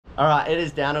All right, it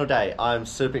is downhill day. I'm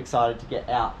super excited to get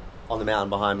out on the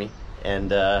mountain behind me and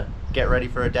get ready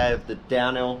for a day of the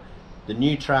downhill, the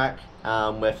new track.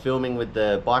 We're filming with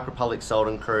the Bike Republic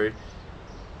Soelden crew.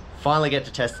 Finally get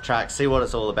to test the track, see what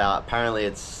it's all about. Apparently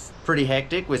it's pretty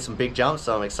hectic with some big jumps,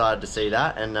 so I'm excited to see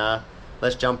that. And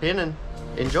let's jump in and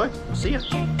enjoy. See ya.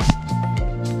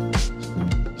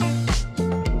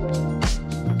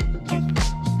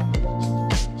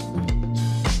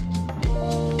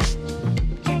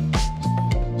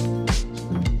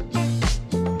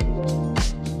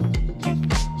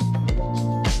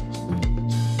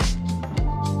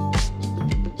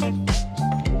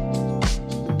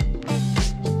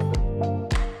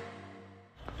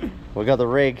 We got the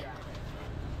rig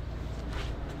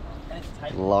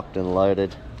locked and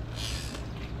loaded.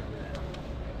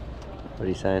 What are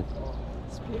you saying?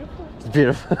 It's beautiful. It's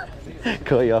beautiful.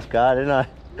 Caught you off guard, didn't I?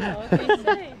 No, what can you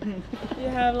say? You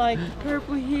have like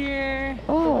purple here,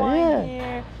 the Oh, wine yeah.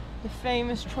 here, the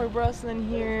famous Troy Brosnan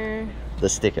here. The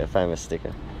sticker, famous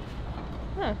sticker.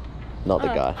 Huh. Not the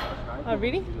guy. Oh,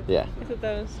 really? Yeah. I thought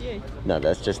that was you. No,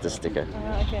 that's just a sticker.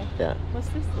 Okay. Yeah. What's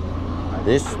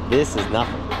this? This is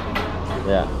nothing.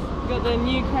 Yeah. You got the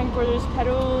new Crank Brothers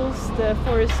pedals, the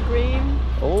forest green.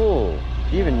 Oh,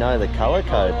 you even know the color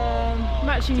code.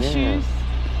 Matching shoes.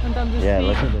 And then the Yeah, feet.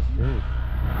 look at the shoes.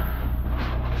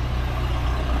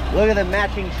 Look at the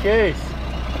matching shoes.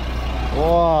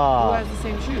 Whoa. Who has the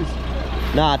same shoes?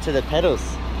 Nah, to the pedals.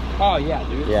 Oh yeah,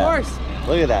 dude. Yeah. Of course.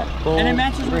 Look at that. Boom, And it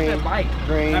matches green, with the bike.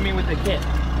 Green. I mean with the kit.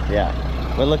 Yeah.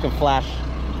 We're looking flash.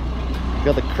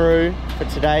 Got the crew for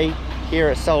today here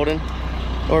at Soelden.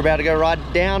 We're about to go ride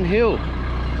downhill.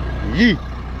 Yee.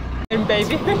 And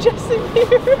baby, we're just in here.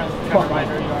 Kind of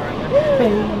rider you are right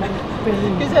there.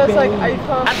 Because I was like, I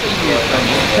can't.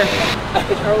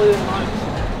 It's earlier than mine.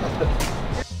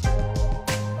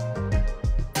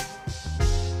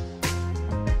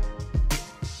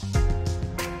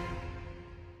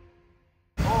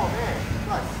 Oh man, it's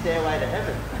like Stairway to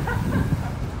Heaven.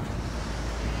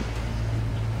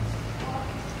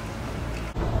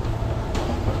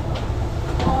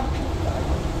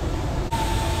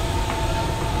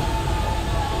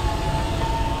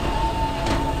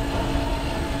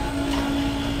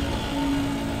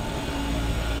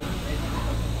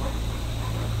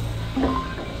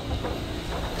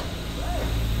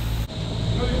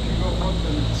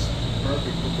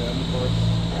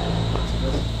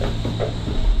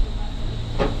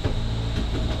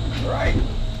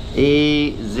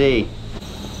 Easy.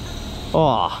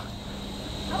 Oh,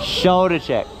 shoulder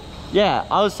check. Yeah,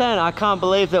 I was saying I can't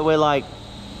believe that we're like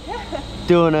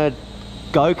doing a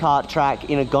go-kart track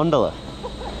in a gondola.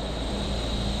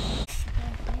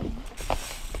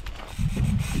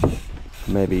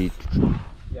 Maybe.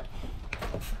 Yeah.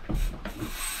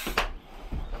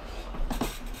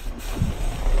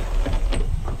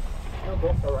 No,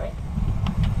 go for right.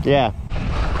 Yeah.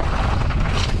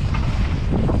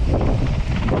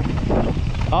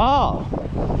 Oh.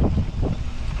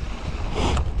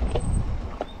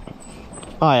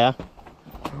 Oh yeah.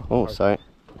 Oh, sorry.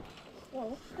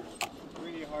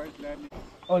 Really hard landing.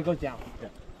 Oh, it goes down. Yeah.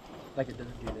 Like it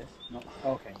doesn't do this. No.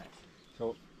 Okay, nice.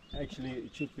 So actually it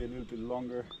should be a little bit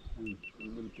longer and a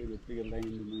little bit bigger lane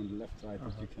on the left side,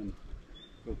 that you can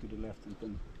go to the left and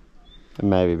then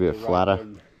Maybe a bit the right flatter.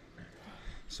 turn.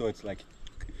 So it's like,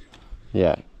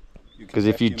 Yeah. you can Because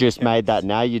if you vacuum just made that mechanics.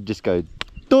 now, you'd just go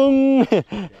dung.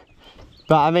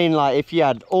 But I mean, like, if you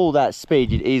had all that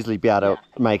speed, you'd easily be able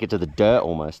to make it to the dirt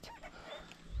almost.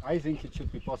 I think it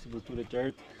should be possible to the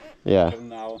dirt. Yeah. Until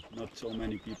now, not so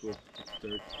many people at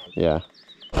dirt. Yeah.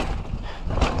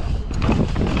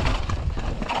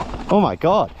 Oh my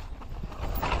god.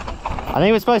 I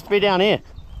think we're supposed to be down here.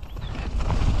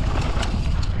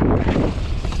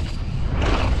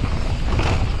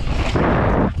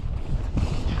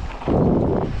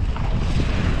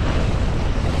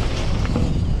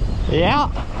 Yeah.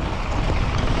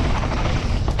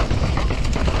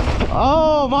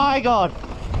 Oh my god.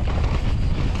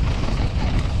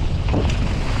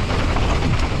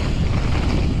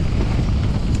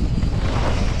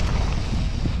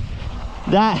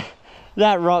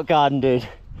 That rock garden, dude.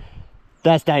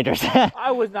 That's dangerous.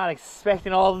 I was not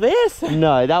expecting all of this.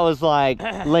 No, that was like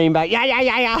lean back.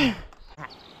 Yeah.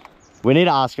 We need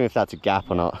to ask him if that's a gap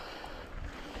or not.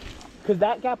 Because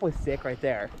that gap was sick right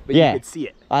there, but Yeah. you could see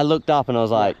it. I looked up and I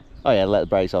was like, oh yeah, let the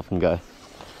brakes off and go.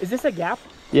 Is this a gap?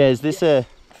 Yeah, is this a,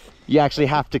 you actually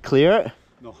have to clear it?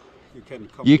 No, you can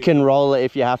come You here, can roll it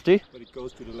if you have to? but it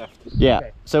goes to the left. Yeah,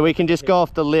 Okay. so we can just go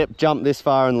off the lip, jump this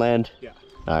far and land. Yeah.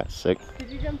 Alright, sick. Did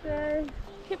you jump the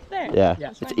hip there? Yeah,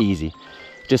 Yeah. it's easy.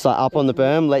 Just like up on the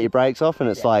berm, let your brakes off and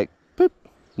it's like, boop.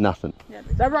 Nothing. Yeah,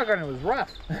 That rock garden was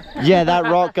rough. Yeah, that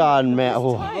rock garden, man. it's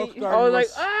Oh. tight. Rock I garden was like,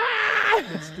 was- ah!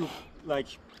 It's to like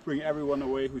bring everyone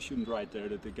away who shouldn't ride there,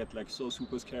 that they get like so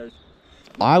super scared.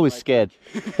 I was Like- scared.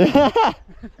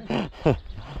 Especially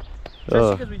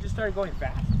Oh. because we just started going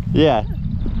fast. Yeah.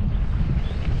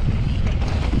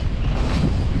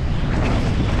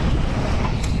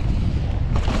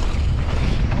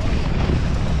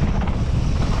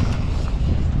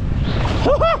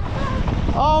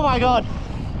 Oh my god.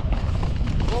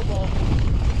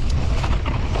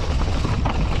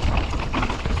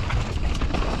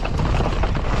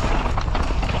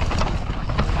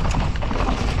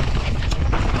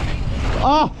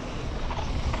 Oh.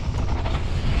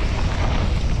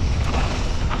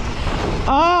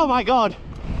 Oh my god.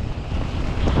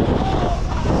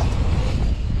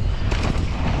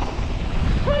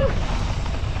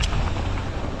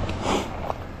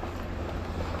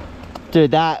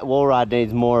 Dude, that wall ride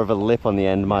needs more of a lip on the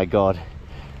end, my god.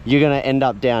 You're gonna end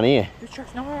up down here. This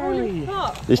truck's gnarly.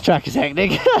 This track is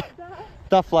hectic.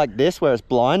 Stuff like this where it's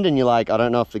blind and you're like, I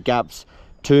don't know if the gap's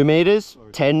 2 meters,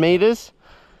 10 meters.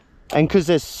 And because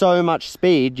there's so much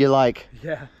speed, you're like,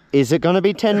 Yeah. is it gonna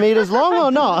be 10 meters long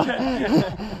or not?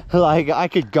 Like, I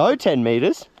could go 10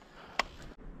 meters.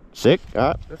 Sick, all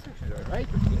right, That's actually alright.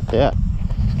 yeah.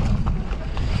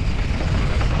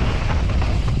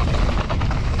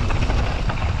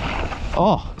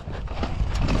 Oh.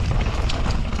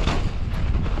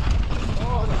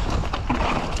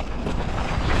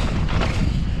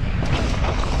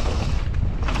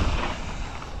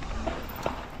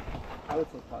 I would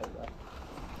say probably that.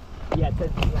 Yeah, 10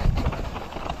 feet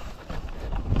long.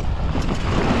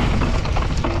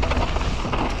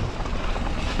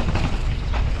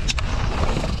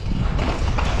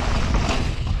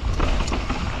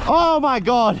 Oh my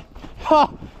god.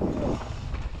 Ha.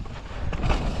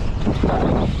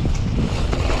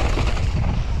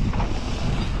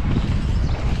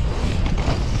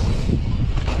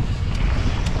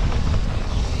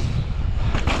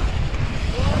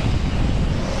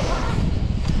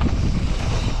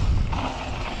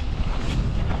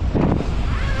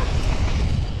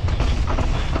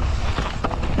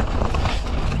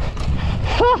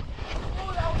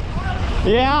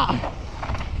 Yeah.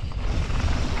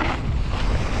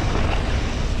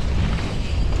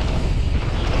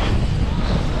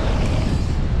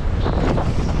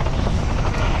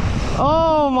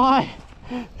 Oh my,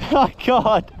 oh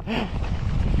god.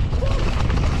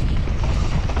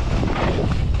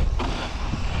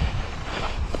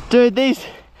 Dude,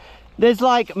 there's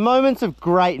like moments of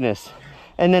greatness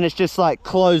and then it's just like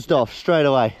closed off straight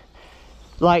away.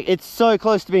 Like it's so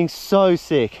close to being so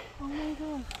sick. Oh my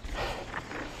god.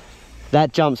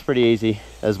 That jump's pretty easy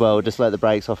as well. Just let the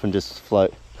brakes off and just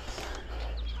float.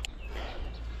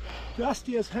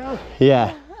 Dusty as hell.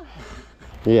 Yeah.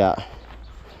 Yeah.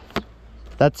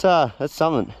 That's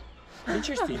something.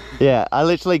 Interesting. Yeah, I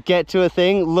literally get to a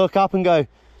thing, look up and go,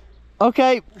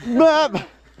 okay, burp.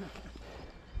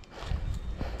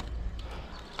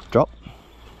 Drop.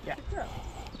 Yeah.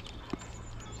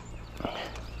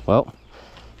 Well,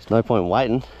 there's no point in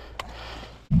waiting.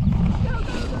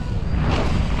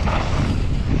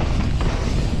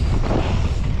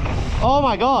 Oh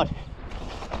my god.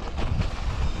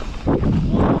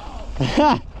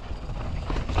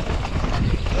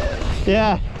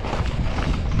 Yeah.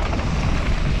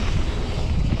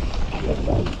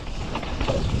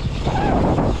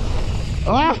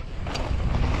 Ah.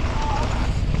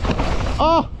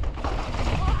 Oh.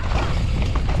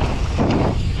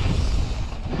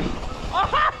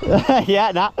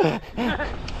 Yeah, nah.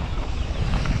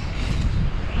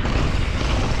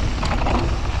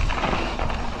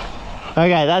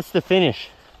 Okay, that's the finish.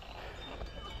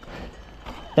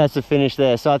 That's the finish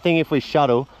there. So I think if we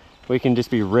shuttle, we can just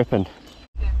be ripping.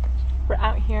 We're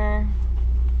out here.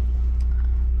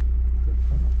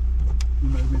 You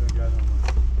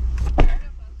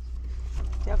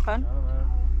You have fun?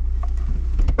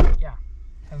 Yeah.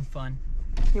 Having fun.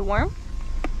 You warm?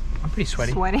 I'm pretty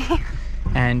sweaty. Sweaty?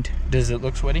 And does it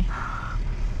look sweaty?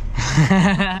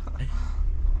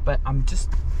 But I'm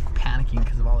just panicking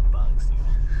because of all the bugs, dude.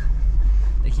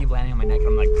 They keep landing on my neck and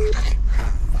I'm like...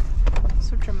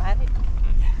 So dramatic.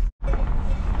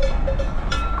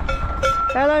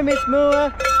 Hello, Miss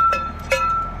Moore.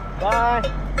 Bye.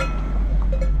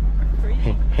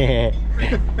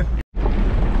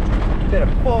 Bit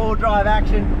of full drive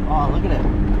action. Oh, look at it.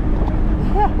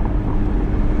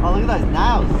 Oh, look at those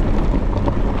nails.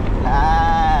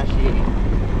 Flashy.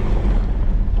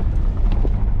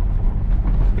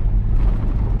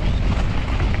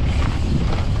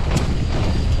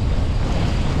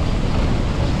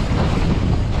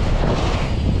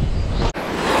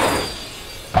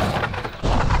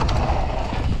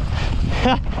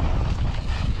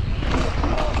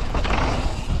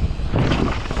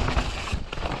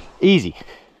 Easy.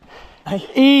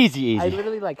 Easy. I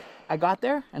literally like, I got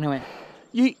there and I went,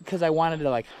 because I wanted to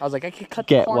like, I was like, I could cut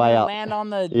Get the corner way and up. land on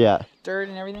the Yeah. dirt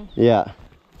and everything. Yeah.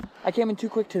 I came in too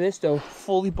quick to this though,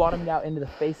 fully bottomed out into the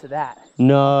face of that.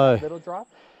 No. Little drop.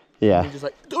 Yeah. And just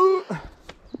like,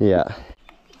 Yeah.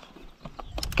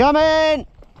 Come in!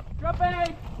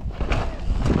 dropping!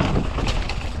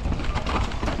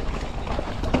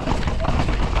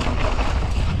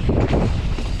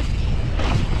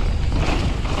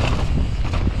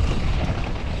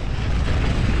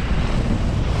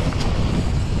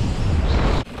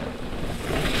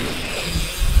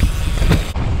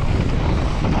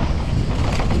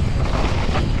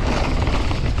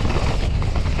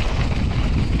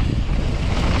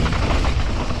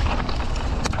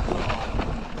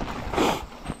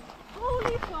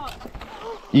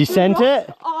 You sent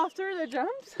it? After the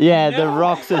jumps? Yeah, the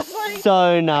rocks are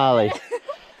so gnarly.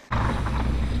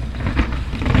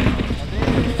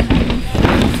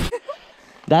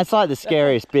 That's like the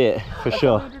scariest bit, for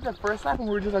sure. We did the first lap and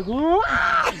we were just like,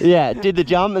 Yeah, did the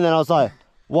jump and then I was like,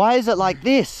 why is it like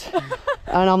this?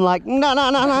 And I'm like, no.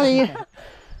 Yeah.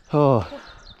 Oh.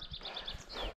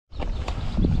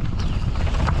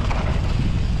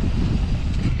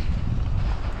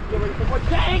 get ready for what?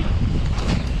 Bang!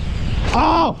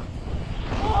 Oh!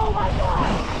 Oh my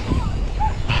god!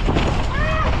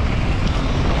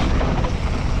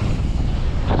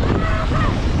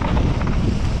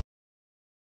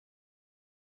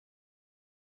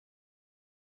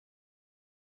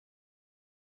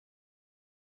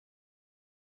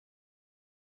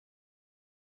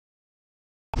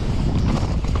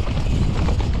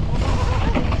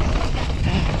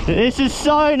 This is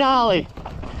so gnarly.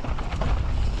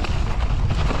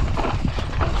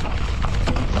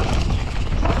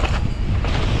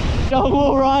 Dog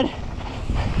wall ride.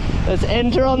 Let's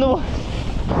enter on the wall.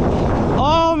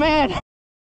 Oh man.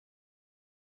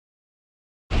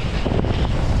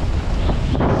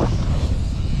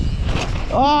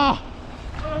 Oh.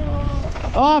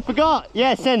 Oh, I forgot.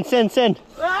 Yeah, send.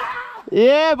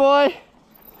 Yeah, boy.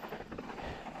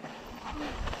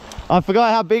 I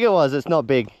forgot how big it was. It's not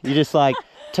big. You just like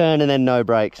turn and then no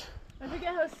brakes. I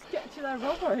forget how sketchy that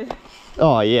rope is.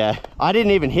 Oh yeah. I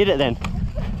didn't even hit it then.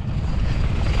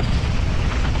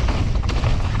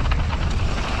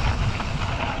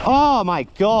 Oh my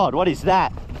god, what is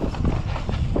that?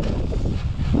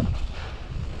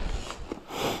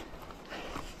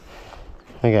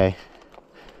 Okay.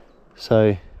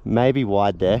 So maybe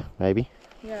wide there, maybe.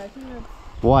 Yeah, I think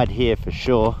that's... Wide here for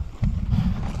sure.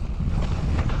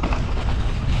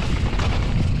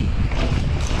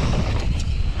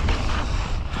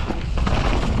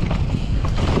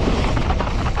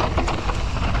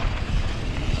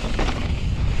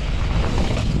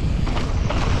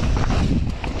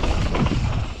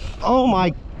 Oh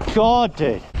my god,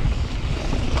 dude.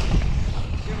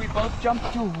 Dude, we both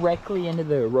jumped directly into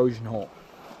the erosion hole.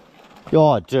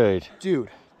 Oh, dude. Dude.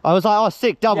 I was like, oh,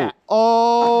 sick, double. Yeah.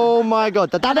 Oh my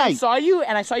god. I saw you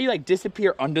like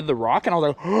disappear under the rock and I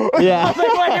was like, Yeah. I was like,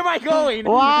 where am I going?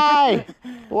 Why?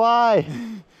 Why?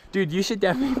 Dude, you should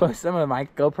definitely post some of my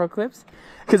GoPro clips.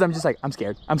 Because I'm just like, I'm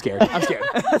scared.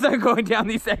 As I'm going down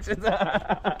these sections. What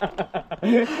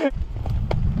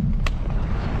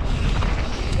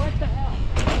the hell?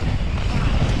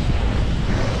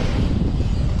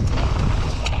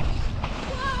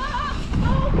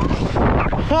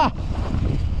 Ha!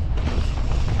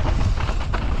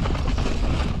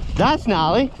 That's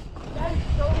gnarly. That is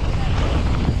so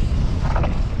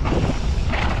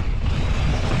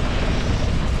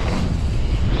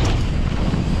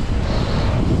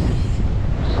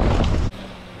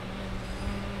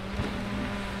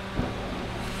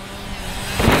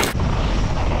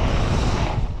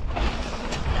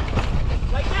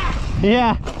Like that.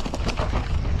 Yeah.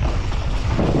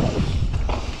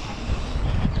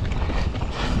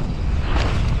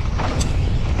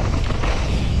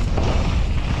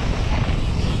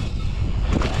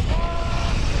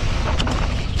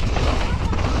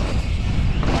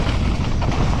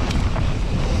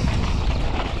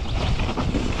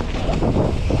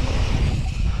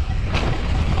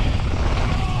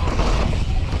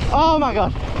 Oh my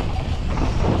god.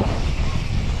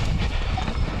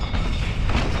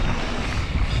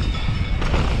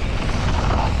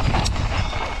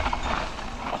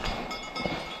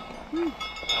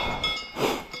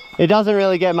 It doesn't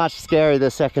really get much scarier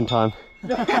the second time.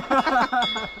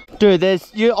 Dude,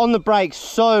 you're on the brakes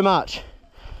so much.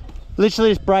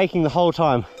 Literally just braking the whole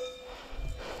time.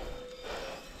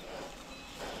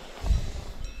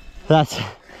 That's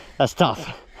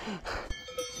tough.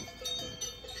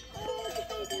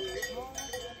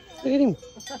 Look at him.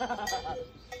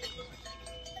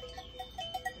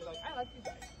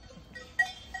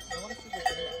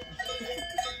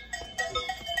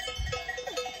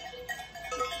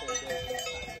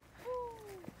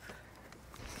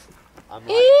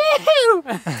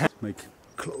 Make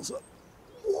close up.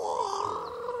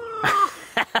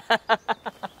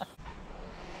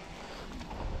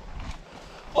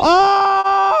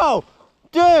 Oh!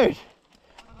 Dude!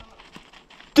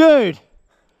 Dude!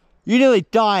 You nearly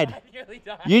died.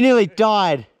 You nearly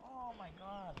died. Oh my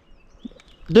god.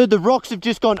 Dude, the rocks have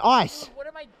just gone ice. What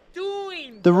am I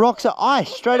doing? The rocks are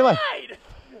ice straight away.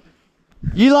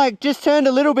 You like just turned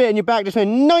a little bit and your back just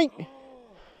went noink.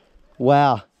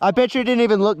 Wow. I bet you it didn't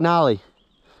even look gnarly.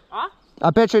 Huh?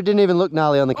 I bet you it didn't even look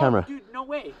gnarly on the camera. Dude, no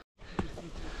way.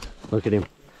 Look at him.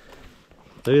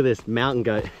 Look at this mountain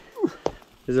goat.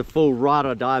 There's a full ride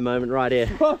or die moment right here.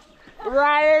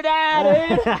 Ride or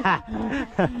die,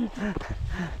 dude.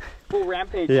 Full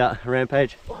rampage. Yeah,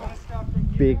 rampage.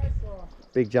 Big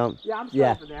jump. Yeah, I'm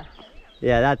starting there.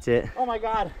 Yeah, that's it. Oh my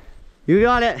god. You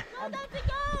got it.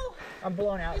 I'm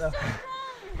blown out though.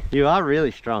 You are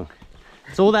really strong.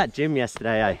 It's all that gym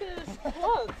yesterday, eh?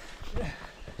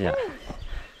 Yeah.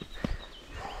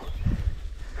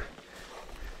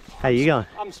 How you going?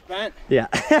 I'm spent. Yeah.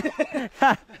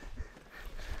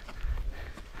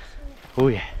 Oh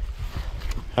yeah.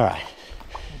 All right.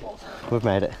 We've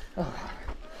made it.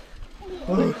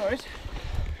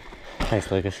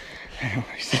 Thanks, Lucas.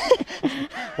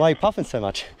 Why are you puffing so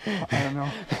much? I don't know.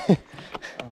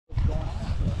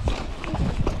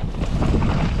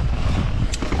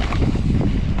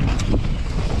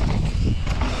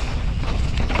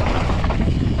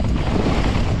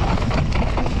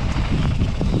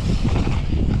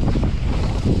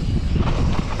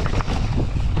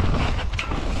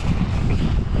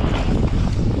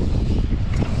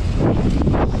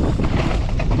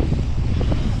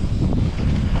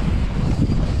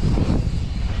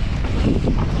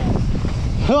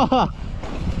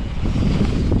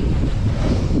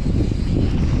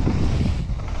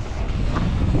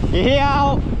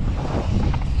 Yeah.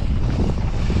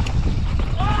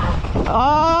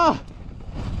 Ah.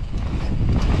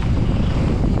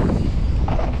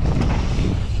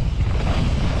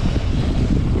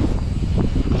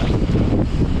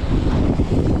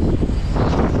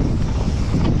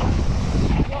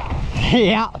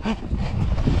 Yeah.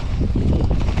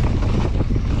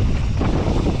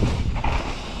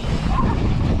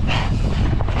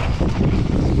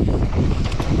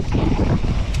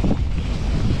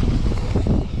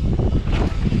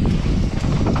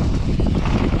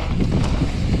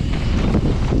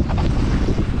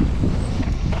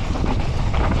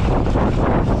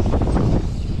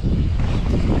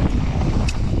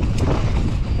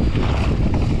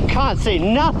 Can't see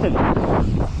nothing.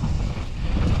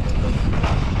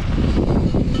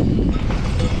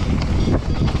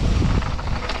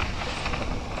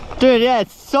 Dude, yeah,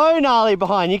 it's so gnarly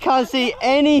behind. You can't see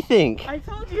anything. I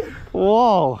told you.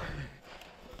 Whoa.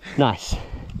 Nice.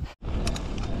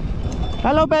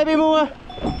 Hello, baby Moa.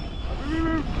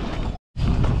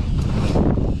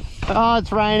 Oh,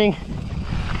 it's raining.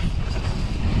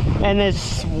 And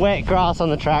there's wet grass on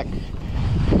the track.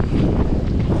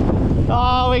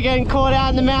 Oh, we're getting caught out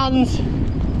in the mountains.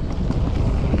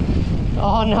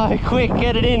 Oh no, quick,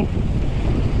 get it in.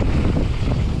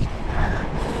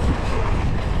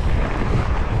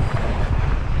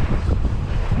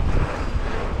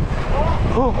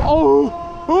 Oh!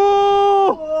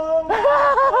 Oh!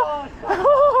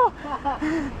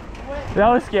 That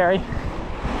was scary.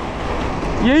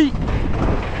 Yeet!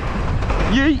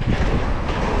 Yeet!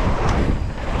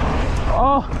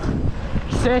 Oh,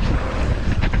 sick.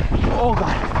 Oh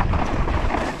god.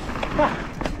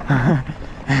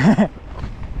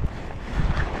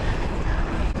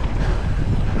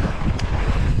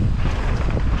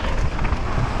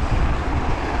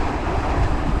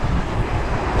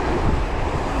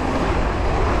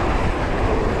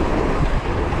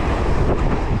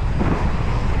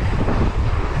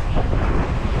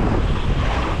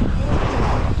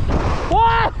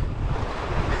 What?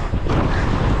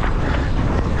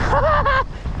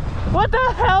 What the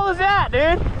hell is that,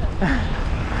 dude?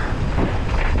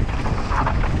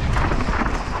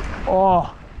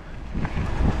 Oh.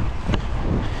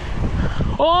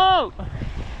 Oh!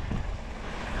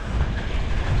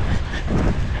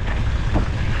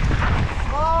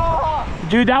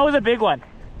 Dude, that was a big one.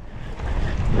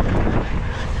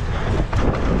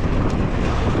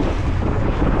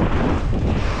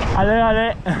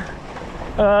 Ale.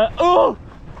 Oh!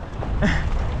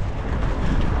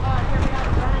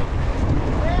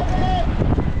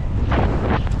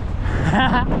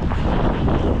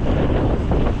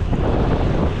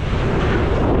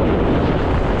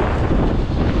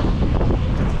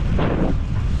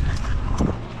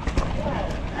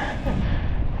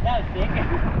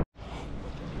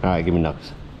 Alright, give me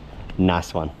knuckles.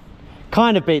 Nice one.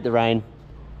 Kind of beat the rain.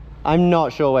 I'm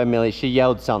not sure where Millie, she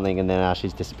yelled something and then now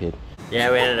she's disappeared.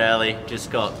 Yeah, we ended early, just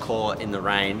got caught in the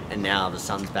rain and now the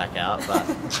sun's back out, but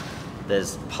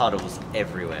there's puddles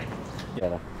everywhere.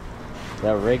 Yeah,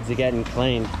 the rigs are getting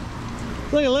cleaned.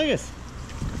 Look at Lucas.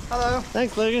 Hello.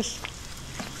 Thanks, Lucas.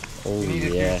 Oh, You need to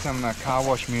do some car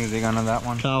wash music under that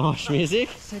one. Car wash music?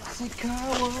 Sexy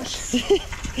car wash.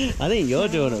 I think you're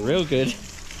doing it real good.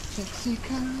 Sexy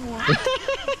car wash.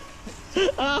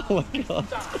 Oh my god.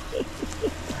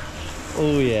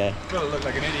 Oh yeah. Gonna look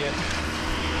like an idiot.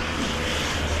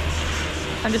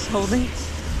 I'm just holding.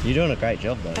 You're doing a great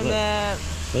job though. And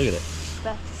Look at it.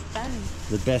 best stand.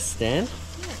 The best stand?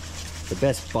 Yeah. The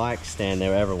best bike stand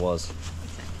there ever was.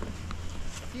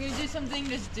 If you're gonna do something,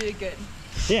 just do it good.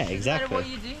 Yeah, Doesn't exactly. matter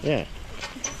what you do. Yeah.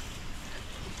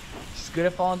 She's good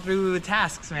at following through the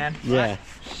tasks, man. Yeah.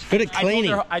 Good at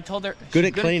cleaning. I told her. Good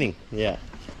she's at cleaning. Yeah.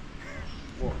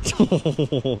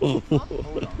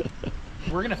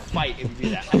 We're gonna fight if we do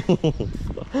that.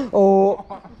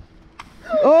 Oh.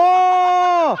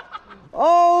 Oh!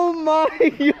 Oh my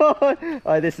god!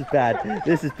 Oh, this is bad.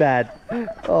 This is bad.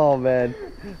 Oh man.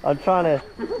 I'm trying to.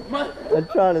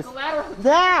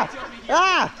 Ah!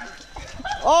 Ah!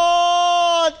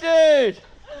 Oh, dude!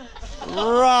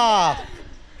 Rough.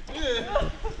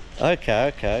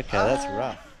 Okay, that's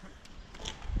rough.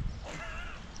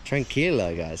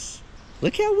 Tranquilo, guys.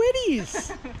 Look how wet he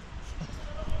is.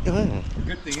 Oh.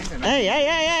 Good thing, isn't it?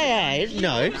 Hey,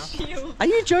 no. Are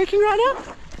you joking right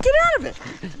now? Get out of it.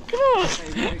 Come on.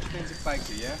 Very expensive bike,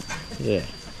 yeah? Yeah.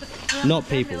 Not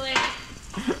people.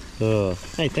 Oh.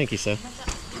 Hey, thank you, sir.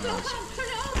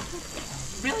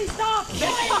 Really stop!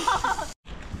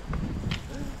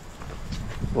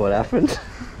 What happened?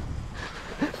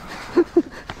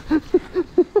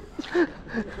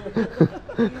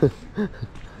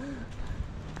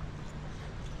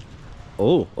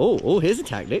 Oh, here's a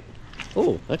tactic.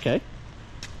 Oh, okay.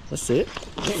 Let's see it.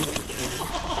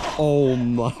 Oh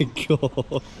my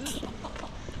god.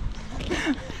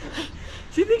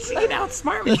 She thinks she can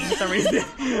outsmart me for some reason.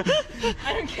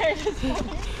 I don't care. Just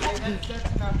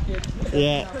That's not good.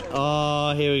 Yeah.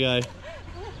 Oh, here we go.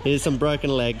 Here's some broken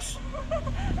legs.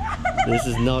 This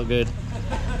is not good.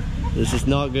 This is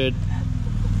not good.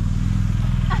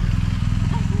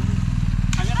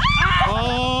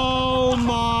 Oh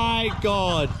my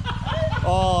god.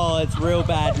 Oh, it's real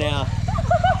bad now.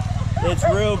 It's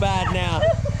real bad now.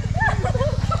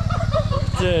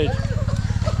 Dude.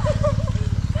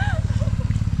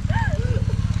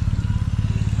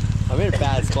 I'm in a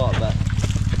bad spot, but...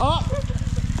 Oh!